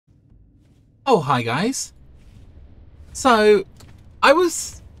Oh, hi guys. So, I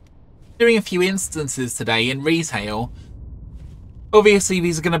was doing a few instances today in retail. Obviously,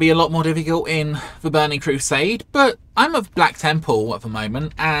 these are going to be a lot more difficult in the Burning Crusade, but I'm of Black Temple at the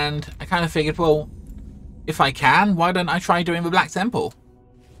moment, and I kind of figured, well, if I can, why don't I try doing the Black Temple?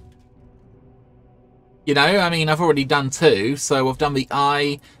 You know, I mean, I've already done 2, so I've done the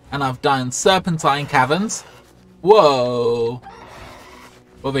Eye, and I've done Serpentine Caverns. Whoa!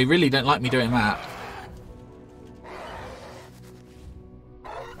 Well, they really don't like me doing that.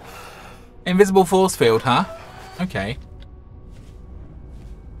 Invisible force field, huh? Okay.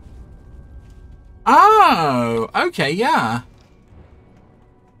 Oh, okay, yeah.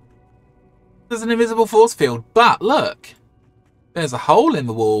 There's an invisible force field, but look. There's a hole in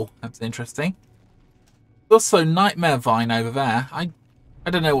the wall. That's interesting. Also, Nightmare Vine over there. I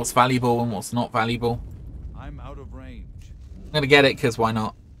don't know what's valuable and what's not valuable. I'm out of range. I'm gonna get it because why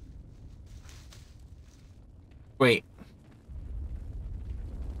not? Wait.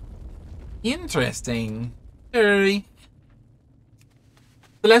 Interesting. So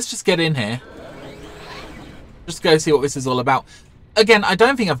let's just get in here. Just go see what this is all about. Again, I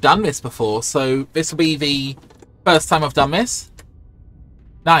don't think I've done this before, so this will be the first time I've done this.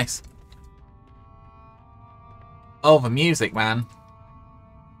 Nice. Oh, the music, man.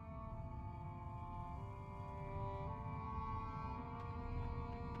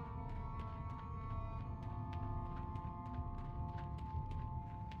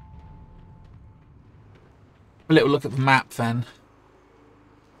 A little look at the map then.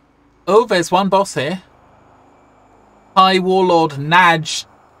 Oh, there's one boss here. High Warlord Naj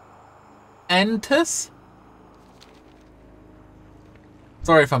Entus?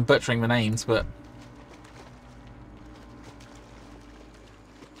 Sorry if I'm butchering the names, but...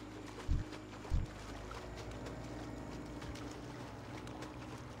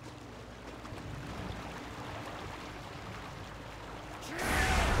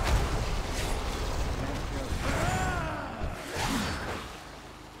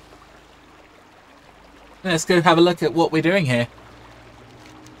 Let's go have a look at what we're doing here.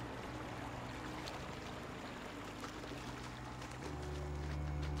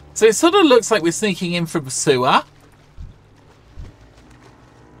 So it sort of looks like we're sneaking in from the sewer.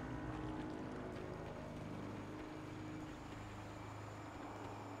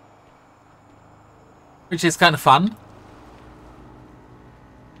 Which is kind of fun.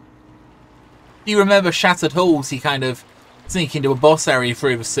 Do you remember Shattered Halls? You kind of sneak into a boss area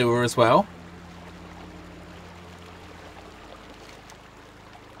through the sewer as well.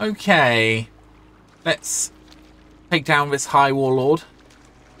 Okay, let's take down this High Warlord.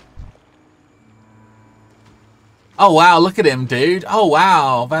 Oh wow, look at him, dude. Oh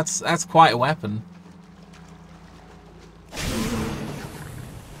wow, that's quite a weapon.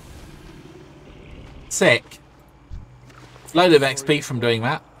 Sick. Load of XP from doing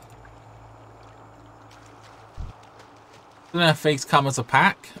that. Don't know if these come as a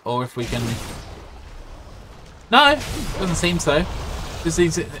pack or if we can... No, doesn't seem so. It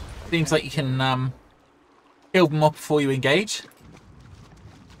seems like you can kill them off before you engage.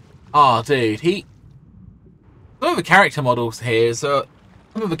 Oh, dude, some of the character models here,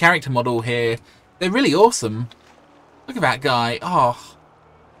 they're really awesome. Look at that guy. Oh,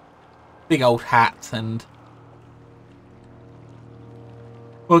 big old hat and...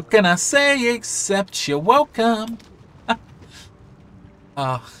 What can I say except you're welcome?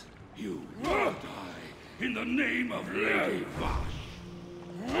 Oh. You will die in the name of Lady Vash.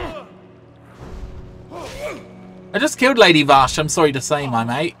 I just killed Lady Vash, I'm sorry to say, my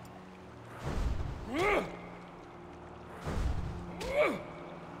mate.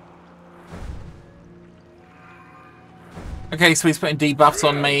 Okay, so he's putting debuffs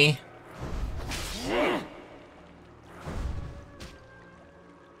on me.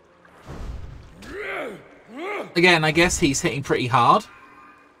 Again, I guess he's hitting pretty hard.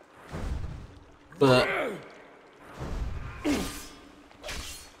 But...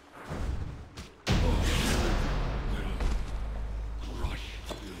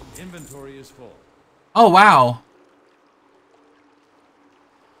 Inventory is full. Oh, wow.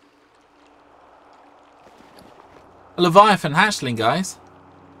 A Leviathan hatchling, guys.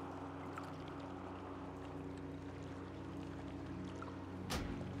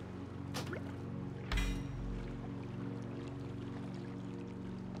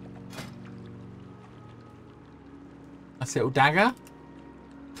 Nice little dagger.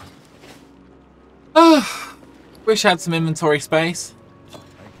 Wish I had some inventory space.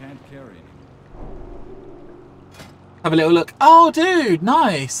 Have a little look. Oh, dude,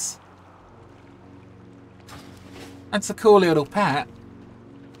 nice. That's a cool little pet.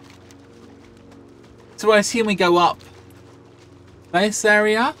 So I assume we go up this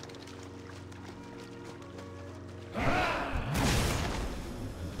area?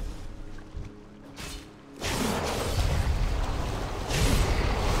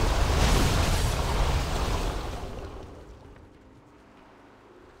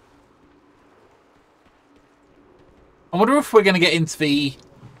 I wonder if we're going to get into the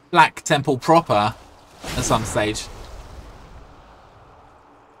Black Temple proper at some stage.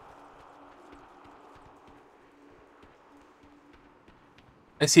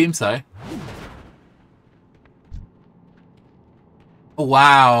 I assume so. Oh,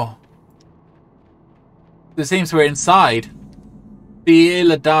 wow. It seems we're inside the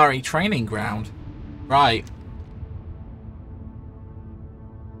Illidari training ground. Right.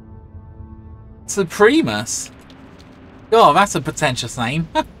 Supremus. Oh, that's a pretentious name.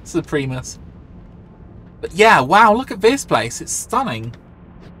 Supremus. But yeah, wow, look at this place. It's stunning.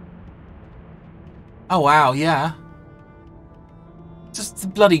 Oh, wow, yeah. Just the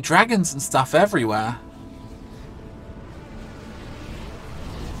bloody dragons and stuff everywhere.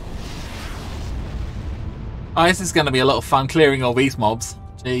 Oh, this is going to be a lot of fun clearing all these mobs.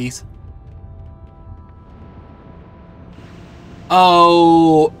 Jeez.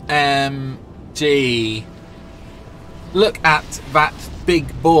 OMG. Look at that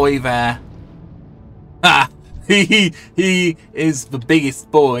big boy there. Ha! He is the biggest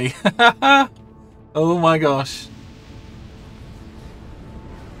boy. Oh my gosh.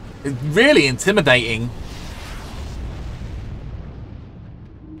 It's really intimidating.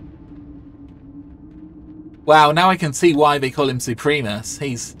 Wow, now I can see why they call him Supremus.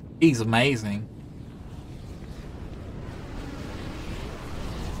 He's amazing.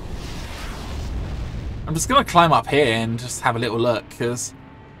 I'm just going to climb up here and just have a little look, because...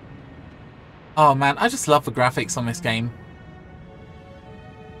 Oh man, I just love the graphics on this game.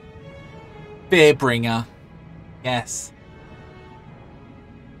 Fearbringer. Yes.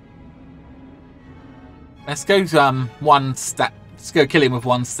 Let's go one stab. Let's go kill him with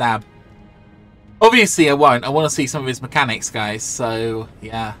one stab. Obviously I won't. I want to see some of his mechanics, guys, so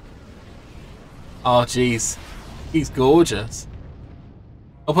yeah. Oh jeez. He's gorgeous.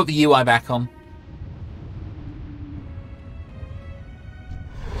 I'll put the UI back on.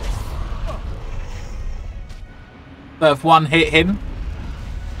 So if one hit him.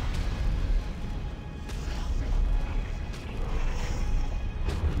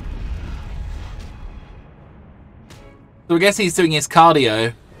 So I guess he's doing his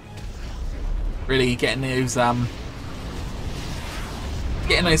cardio. Really getting those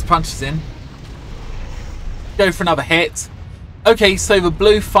punches in. Go for another hit. Okay, so the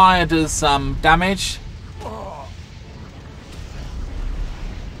blue fire does damage.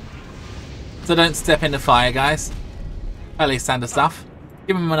 So don't step in the fire, guys. Fairly standard stuff.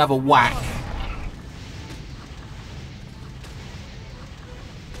 Give him another whack.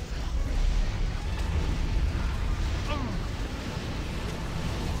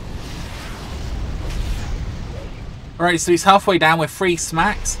 Alright, so he's halfway down with 3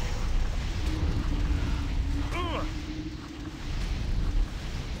 smacks.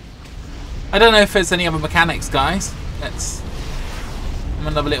 I don't know if there's any other mechanics, guys. Let's have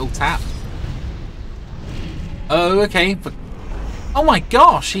another little tap. Oh, okay. But oh my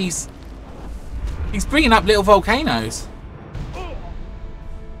gosh, he's bringing up little volcanoes.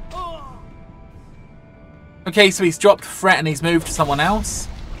 Okay, so he's dropped threat and he's moved to someone else.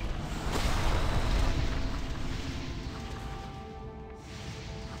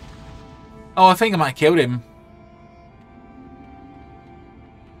 Oh, I think I might have killed him.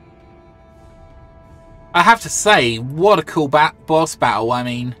 I have to say, what a cool boss battle. I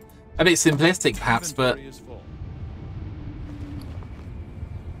mean, a bit simplistic perhaps, but...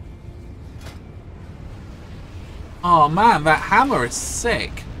 Oh man, that hammer is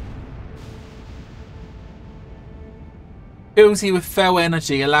sick. Fills you with fell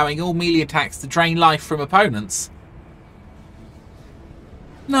energy, allowing all melee attacks to drain life from opponents.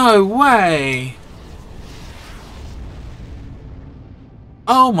 No way!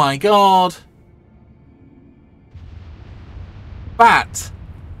 Oh my god! That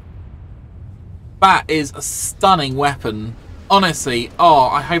is a stunning weapon. Honestly, oh,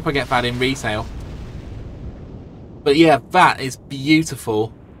 I hope I get that in retail. But yeah, that is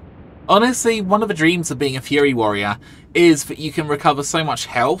beautiful. Honestly, one of the dreams of being a Fury Warrior is that you can recover so much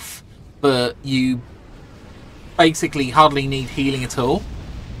health that you basically hardly need healing at all.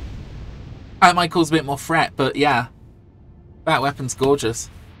 That might cause a bit more threat, but yeah. That weapon's gorgeous.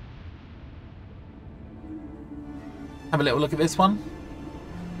 Have a little look at this one.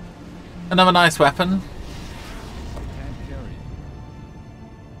 Another nice weapon.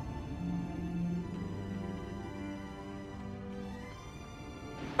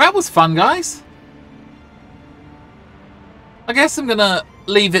 that was fun, guys. I guess I'm going to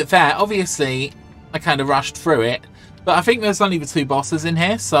leave it there. Obviously, I kind of rushed through it. But I think there's only the 2 bosses in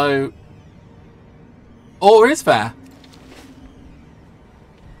here, so... Or is there?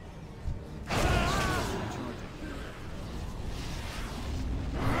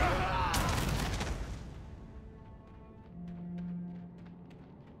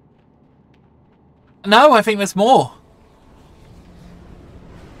 No, I think there's more.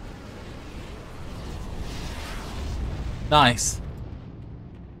 Nice.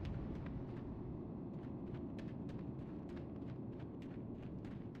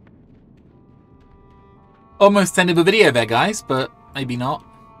 Almost ended the video there, guys, but maybe not.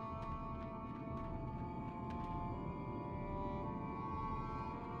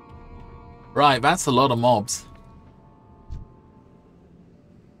 Right, that's a lot of mobs.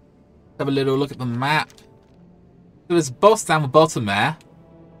 Have a little look at the map. There's a boss down the bottom there.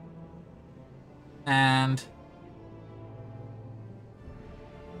 And...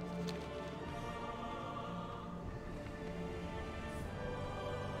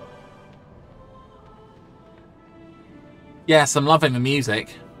 yes, I'm loving the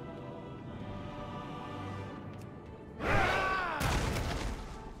music.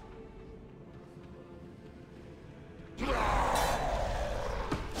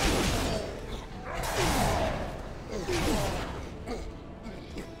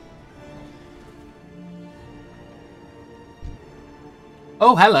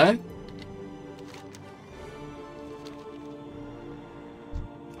 Oh, hello.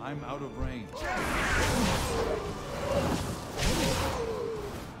 I'm out of range.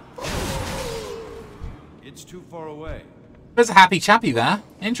 It's too far away. There's a happy chappy there.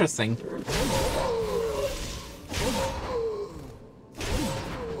 Interesting.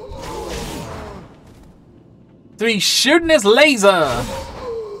 So he's shooting his laser!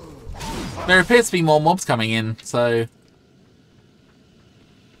 There appears to be more mobs coming in, so...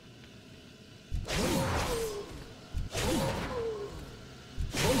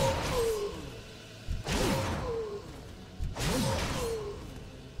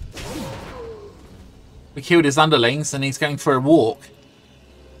 we killed his underlings and he's going for a walk.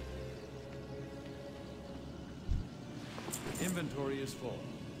 Inventory is full.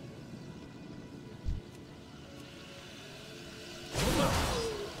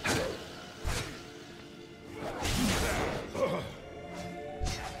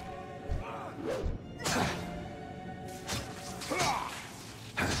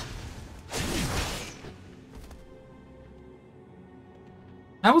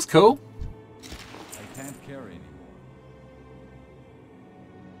 That was cool. I can't carry anymore.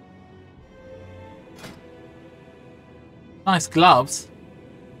 Nice gloves.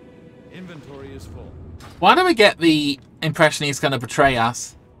 Inventory is full. Why do we get the impression he's going to betray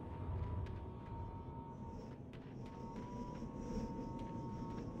us?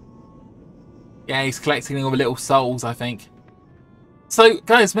 Yeah, he's collecting all the little souls, I think. So,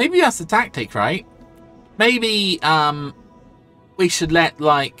 guys, maybe that's the tactic, right? Maybe, we should let,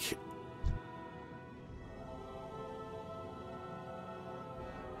 like...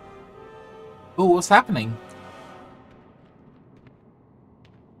 oh, what's happening?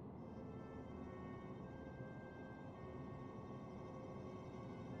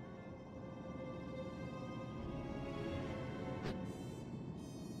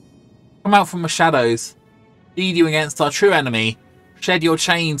 Come out from the shadows. Lead you against our true enemy. Shed your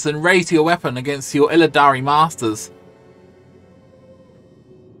chains and raise your weapon against your Illidari masters.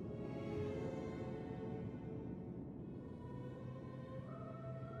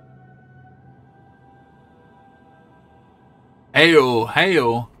 Hail,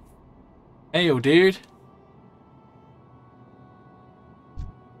 hail. Hail, dude.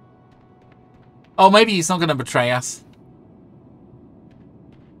 Oh, maybe he's not going to betray us.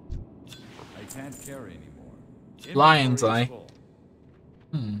 I can't carry anymore. Lion's Inventory is eye. full.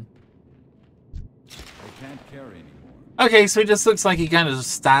 I can't carry anymore. Okay, so it just looks like he kind of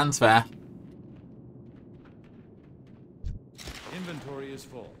just stands there. Inventory is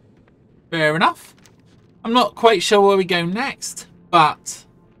full. Fair enough. I'm not quite sure where we go next, but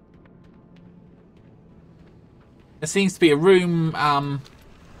there seems to be a room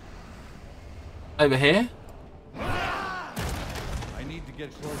over here. I need to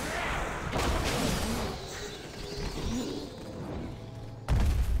get closer.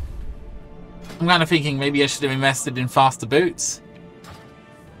 I'm kind of thinking maybe I should have invested in faster boots.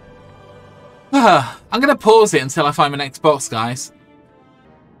 I'm going to pause it until I find the next boss, guys.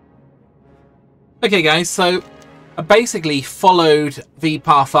 Okay, guys, so I basically followed the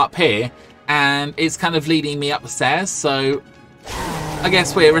path up here, and it's kind of leading me up the stairs, so I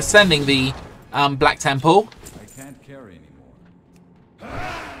guess we're ascending the Black Temple. I can't carry anymore.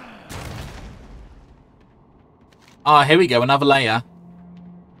 Ah, here we go, another layer.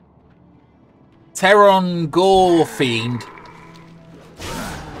 Terron Gore Fiend.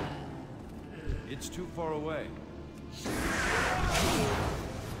 It's too far away.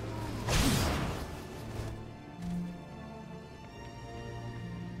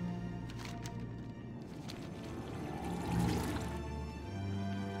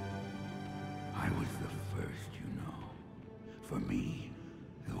 I was the first, you know. For me,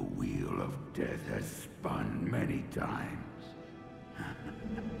 the wheel of death has spun many times.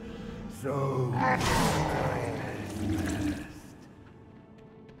 So time has passed.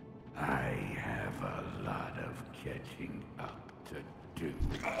 I have a lot of catching up to do.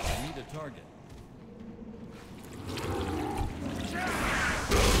 I need a target.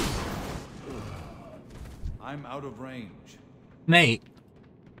 I'm out of range. Nate.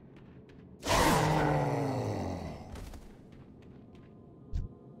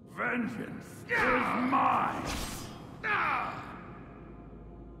 Vengeance is mine.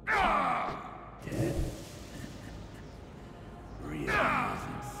 Death really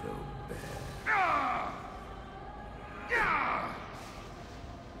isn't so bad.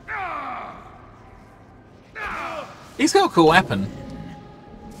 He's got a cool weapon.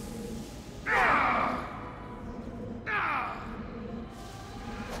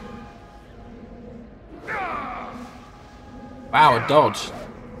 Wow, a dodge.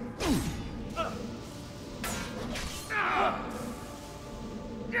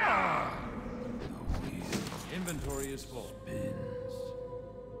 Inventory is full. Spins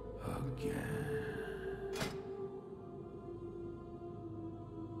again.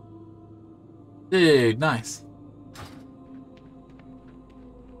 Dude, nice.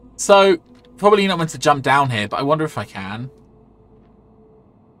 So, probably not meant to jump down here, but I wonder if I can.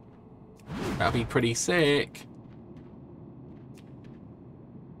 That'd be pretty sick.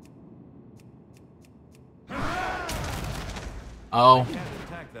 Oh. I can't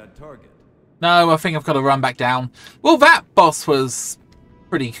attack that target. No, I think I've got to run back down. Well, that boss was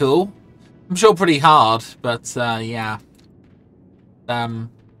pretty cool. I'm sure pretty hard, but yeah. Bank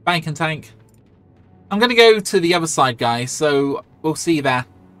and tank. I'm going to go to the other side, guys, so we'll see you there.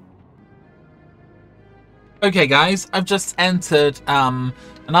 Okay, guys, I've just entered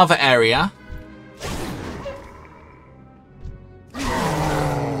another area.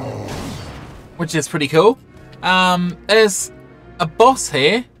 Which is pretty cool. There's a boss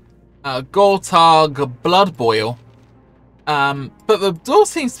here. Gortag Bloodboil. But the door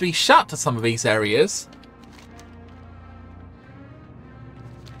seems to be shut to some of these areas.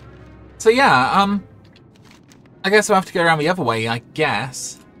 So yeah, I guess we'll have to go around the other way, I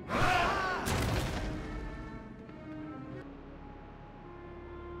guess.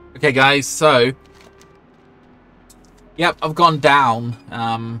 Okay guys, so yep, I've gone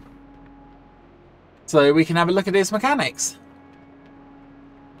down. So we can have a look at his mechanics.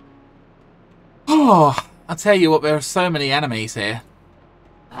 Oh, I'll tell you what, there are so many enemies here.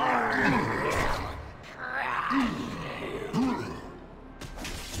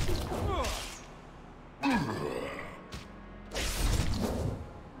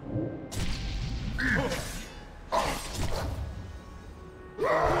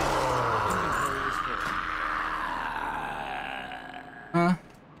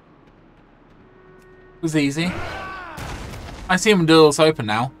 It was easy. I see them doors open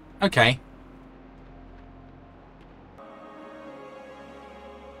now. Okay.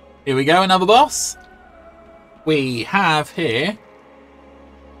 Here we go, another boss. We have here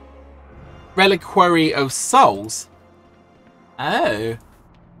Reliquary of Souls. Oh.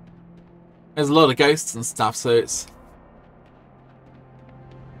 There's a lot of ghosts and stuff, so it's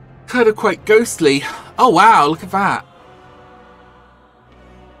kind of quite ghostly. Oh wow, look at that.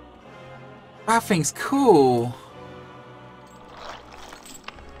 That thing's cool.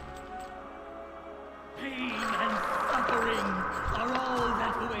 Pain and suffering are all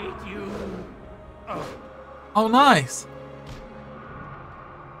that await you. Oh, nice.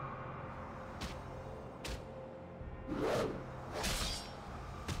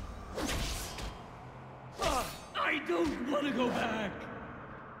 I don't want to go back.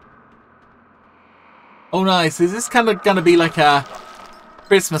 Oh, nice. Is this kind of going to be like a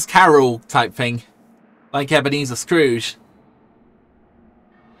Christmas Carol type thing? Like Ebenezer Scrooge?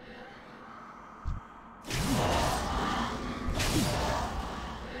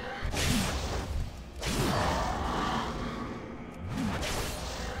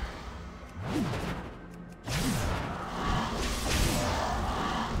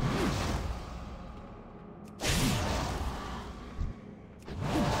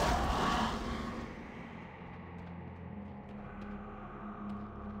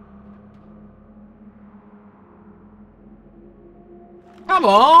 Come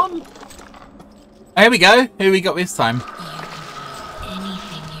on! Here we go. Who we got this time?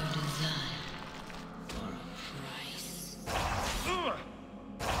 Anything you desire for a price. I want to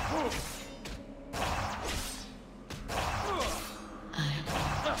be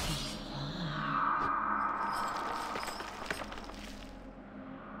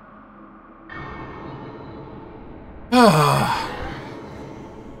Ugh.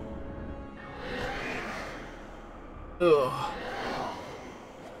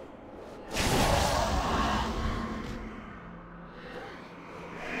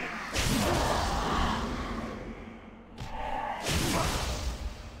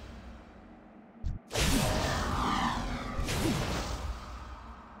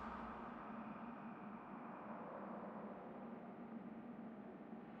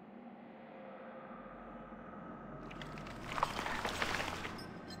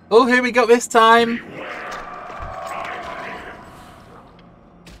 Oh, who we got this time?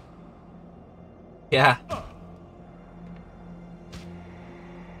 Yeah.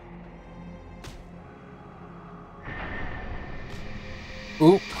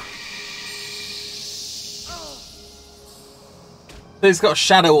 Oop. So it's got a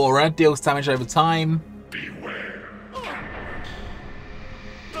shadow aura, deals damage over time.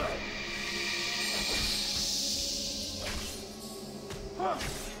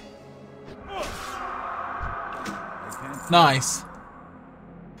 Nice.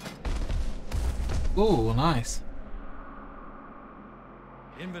 Ooh, nice.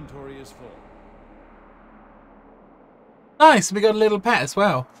 Inventory is full. Nice, we got a little pet as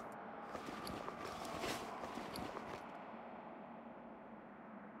well.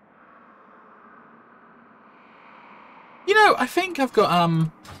 You know, I think I've got,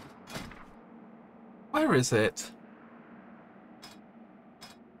 where is it?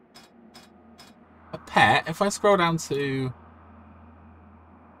 A pet. If I scroll down to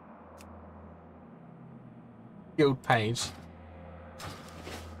guild page.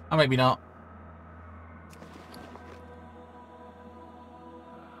 Oh, maybe not.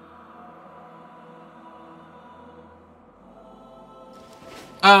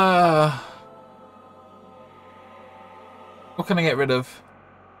 What can I get rid of?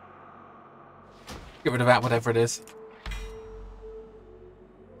 Get rid of that, whatever it is.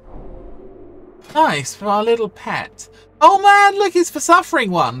 Nice, for our little pet. Oh man, look, it's for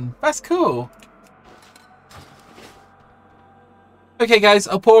suffering one. That's cool. Okay guys,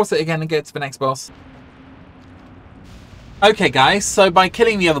 I'll pause it again and get to the next boss. Okay guys, so by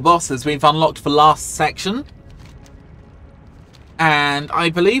killing the other bosses, we've unlocked the last section. And I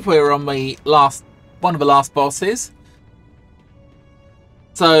believe we're on the one of the last bosses.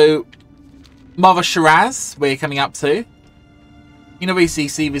 So, Mother Shahraz, we're coming up to. You know, we see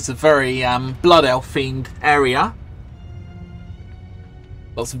this is a very blood elf themed area.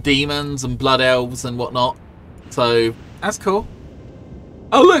 Lots of demons and blood elves and whatnot. So, that's cool.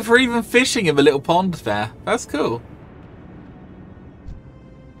 Oh look, we're even fishing in the little pond there. That's cool.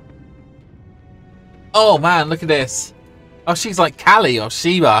 Oh man, look at this. Oh, she's like Kali or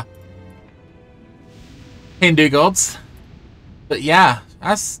Shiva. Hindu gods. But yeah,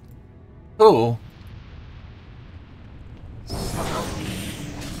 that's cool.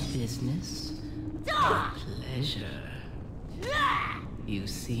 Business? Pleasure. You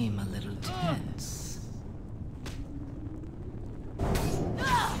seem a little tense.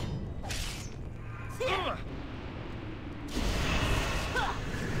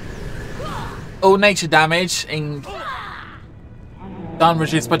 All nature damage in done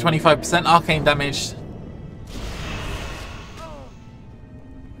reduced by 25%. Arcane damage.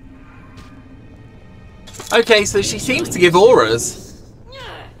 Okay, so she seems to give auras,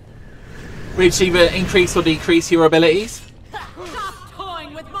 which either increase or decrease your abilities. Stop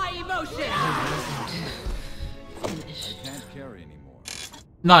toying with my emotions! I can't carry anymore.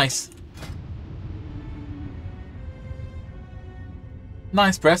 Nice.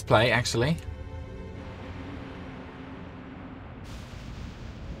 Nice breastplate, actually.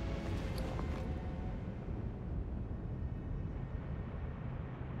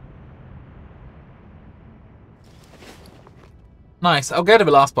 Nice. I'll go to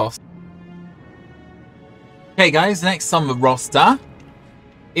the last boss. Okay, guys. Next on the roster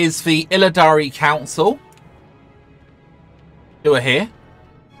is the Illidari Council, who are here.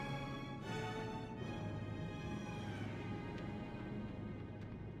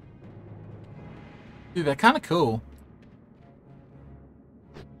 Dude, they're kind of cool.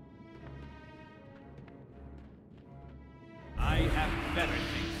 I have better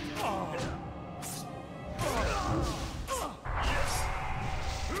things to do.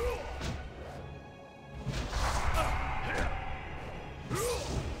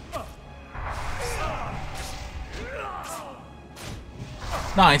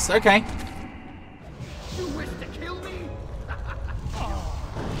 Nice, okay. You wish to kill me?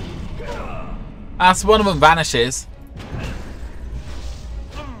 So one of them vanishes.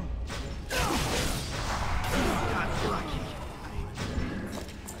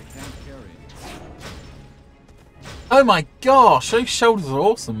 Oh my gosh, those shoulders are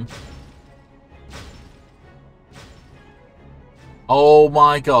awesome. Oh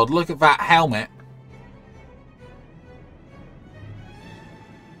my god, look at that helmet.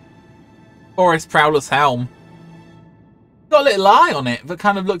 Forest Prowler's helm. Got a little eye on it that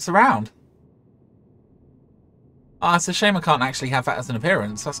kind of looks around. Ah, it's a shame I can't actually have that as an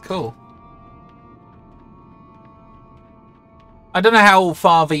appearance. That's cool. I don't know how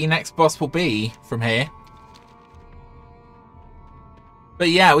far the next boss will be from here. But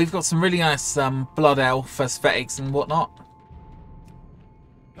yeah, we've got some really nice Blood Elf aesthetics and whatnot.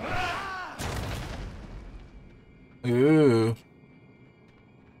 Ooh.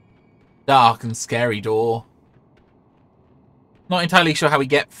 Dark and scary door. Not entirely sure how we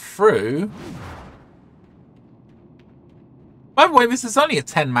get through. By the way, this is only a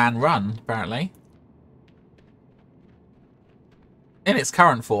 10-man run, apparently. In its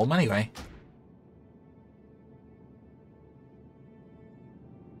current form, anyway.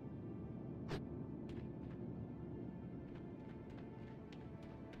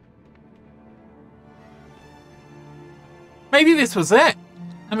 Maybe this was it.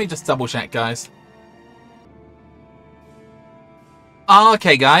 Let me just double check, guys.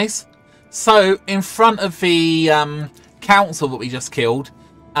 Okay, guys. So, in front of the council that we just killed,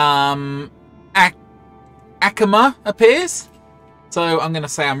 Akama appears. So, I'm going to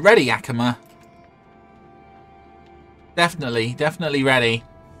say I'm ready, Akama. Definitely ready.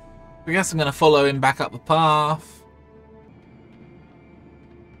 I guess I'm going to follow him back up the path.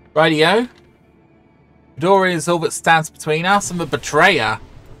 Rightio. The door is all that stands between us and the betrayer.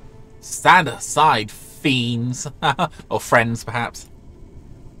 Stand aside, fiends. Or friends, perhaps.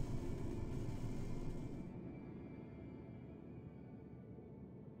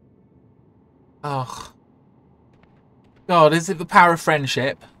 Oh. God, is it the power of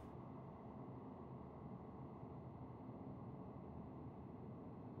friendship?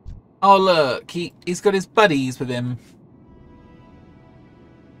 Oh, look. He's got his buddies with him.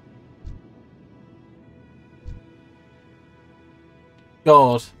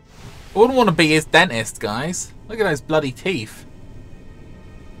 God. I wouldn't want to be his dentist, guys. Look at those bloody teeth.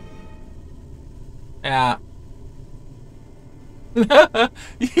 Yeah.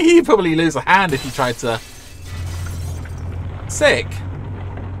 You'd probably lose a hand if you tried to... Sick.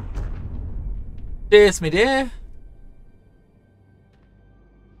 Cheers, me dear.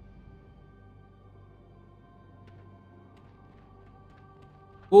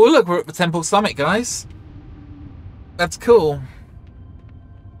 Oh, look, we're at the temple summit, guys. That's cool.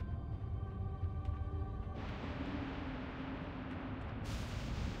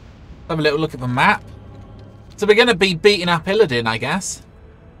 Have a little look at the map. So we're going to be beating up Illidan, I guess.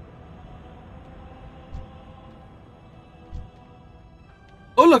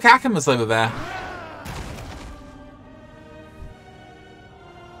 Oh, look, Akama's over there.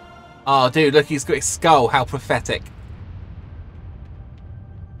 Oh, dude, look, he's got his skull. How prophetic.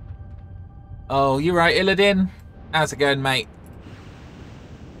 Oh, you right, Illidan? How's it going, mate?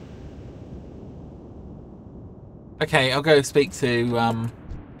 Okay, I'll go speak to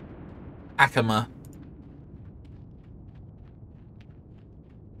Akama.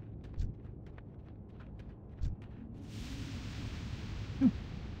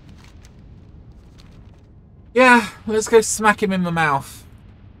 Yeah, let's go smack him in the mouth.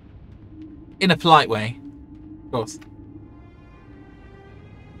 In a polite way, of course.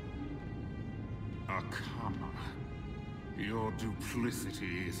 Akama, your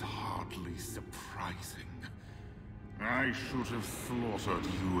duplicity is hardly surprising. I should have slaughtered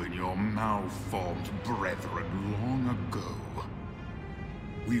you and your malformed brethren long ago.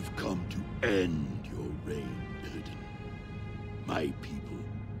 We've come to end your reign, Illidan. My people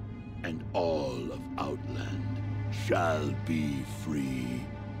and all of Outland shall be free.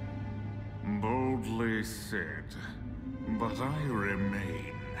 Boldly said, but I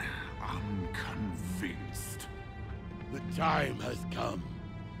remain unconvinced. The time has come.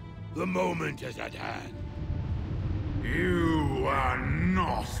 The moment is at hand. You are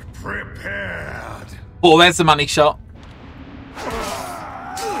not prepared. Oh, there's the money shot.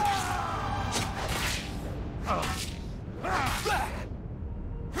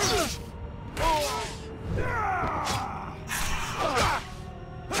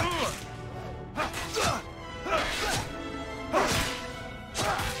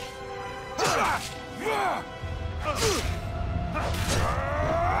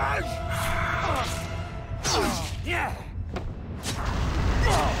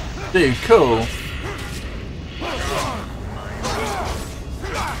 Dude, cool.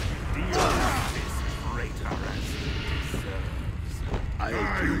 I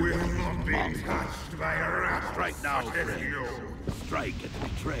will not be touched by a wrath right now, friend. Strike at the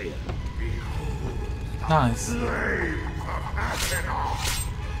betrayer. Nice. Slaves of Azzinoth.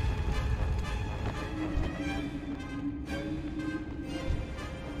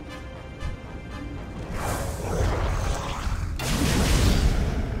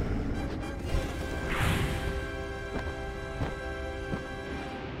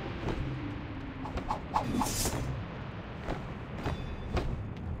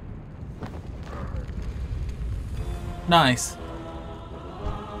 Nice.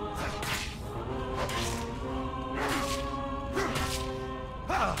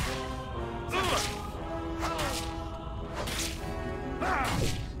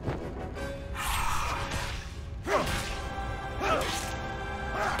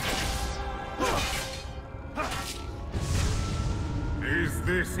 Is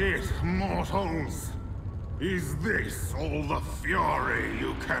this it, mortals? Is this all the fury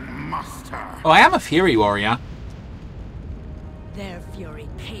you can muster? Oh, I am a Fury Warrior. Their fury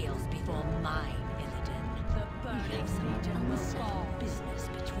pales before mine, Illidan. The burning some small business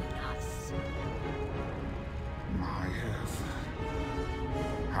between us. Maiev,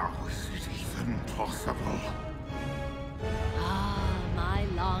 how is it even possible? Ah, my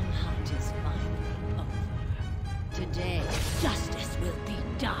long hunt is finally over. Today, justice will be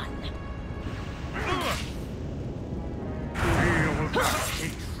done. Feel the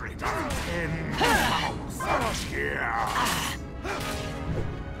hatred of 10,000 years.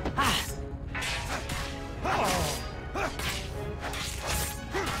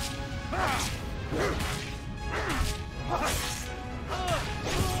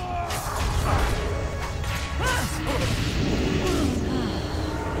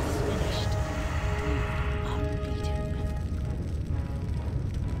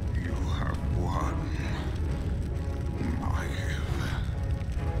 You have won, Maiev.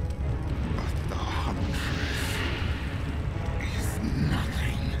 But the Huntress is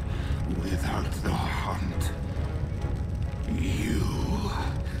nothing without the hunt. You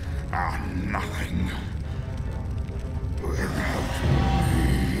are nothing without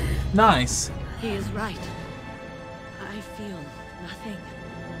me. Nice. He is right. I feel nothing.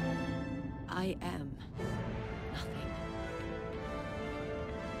 I am nothing.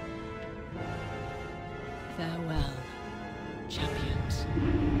 Farewell, champions.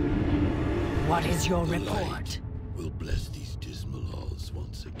 What is your report? We'll bless these dismal halls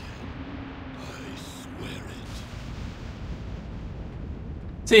once again. I swear it.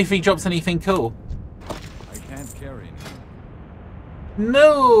 See if he drops anything cool. I can't carry anymore.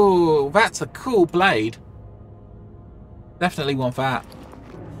 No, that's a cool blade. Definitely want that.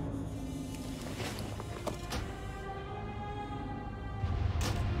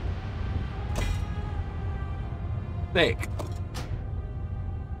 Thick.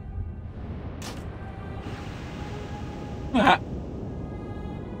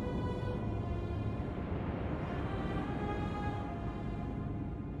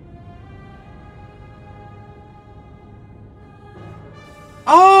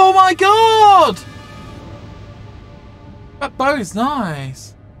 Oh my god! That bow's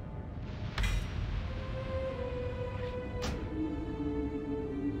nice.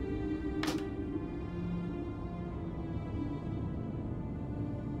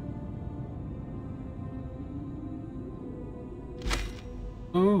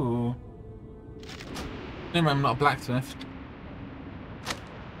 Ooh. Never mind, I'm not a blacksmith.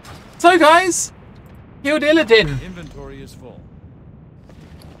 So guys, killed Illidan. Inventory is full.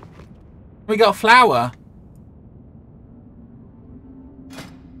 We got a flower.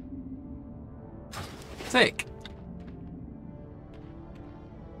 Sick.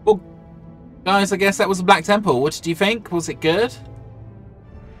 Well, guys, I guess that was a Black Temple. What did you think? Was it good?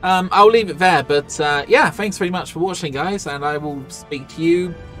 I'll leave it there, but yeah, thanks very much for watching, guys, and I will speak to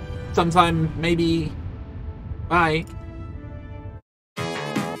you sometime, maybe. Bye.